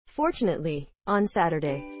Unfortunately, on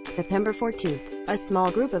Saturday, September 14th, a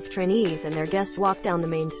small group of trainees and their guests walked down the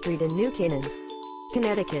main street in New Canaan,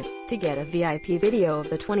 Connecticut, to get a VIP video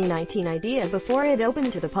of the 2019 idea before it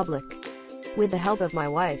opened to the public. With the help of my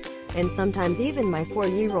wife, and sometimes even my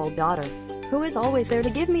 4-year-old daughter, who is always there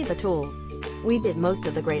to give me the tools, we did most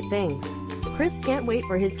of the great things. Chris can't wait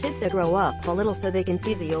for his kids to grow up a little so they can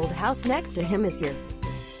see the old house next to him this year.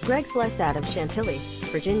 Greg Flessat of Chantilly,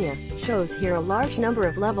 Virginia, shows here a large number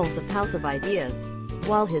of levels of House of Ideas.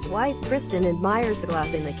 While his wife, Kristen, admires the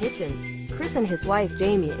glass in the kitchen, Chris and his wife,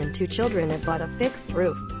 Jamie, and 2 children have bought a fixed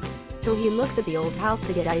roof. So he looks at the old house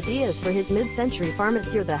to get ideas for his mid-century farm.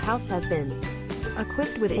 This year the house has been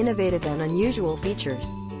equipped with innovative and unusual features,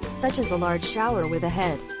 such as a large shower with a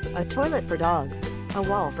head, a toilet for dogs, a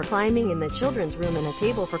wall for climbing in the children's room, and a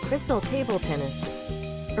table for crystal table tennis.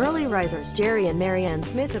 Early risers Jerry and Marianne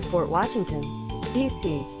Smith of Fort Washington,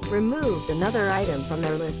 D.C., removed another item from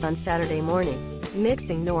their list on Saturday morning,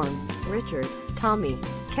 mixing Norm, Richard, Tommy,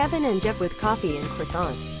 Kevin and Jeff with coffee and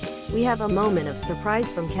croissants. We have a moment of surprise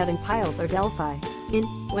from Kevin Piles or Delphi,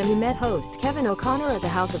 when he met host Kevin O'Connor at the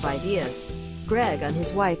House of Ideas. Greg and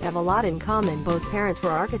his wife have a lot in common. Both parents were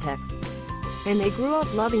architects, and they grew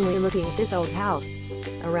up lovingly looking at this old house.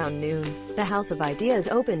 Around noon, the House of Ideas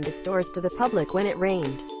opened its doors to the public when it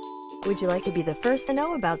rained. Would you like to be the first to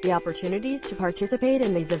know about the opportunities to participate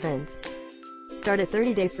in these events? Start a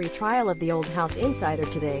 30-day free trial of the Old House Insider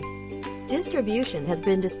today. Distribution has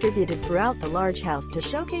been distributed throughout the large house to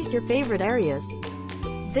showcase your favorite areas.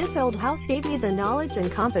 This old house gave me the knowledge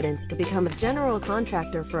and confidence to become a general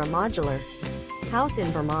contractor for a modular house in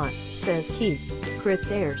Vermont, says Keith.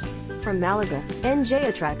 Chris Ayers, from Malaga, NJ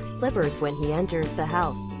attracts slippers when he enters the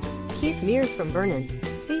house. Keith Mears from Vernon,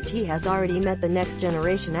 CT has already met the next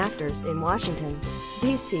generation actors in Washington,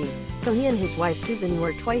 D.C., so he and his wife Susan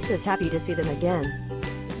were twice as happy to see them again.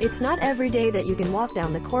 It's not every day that you can walk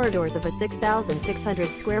down the corridors of a 6,600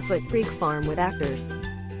 square foot Greek farm with actors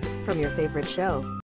from your favorite show.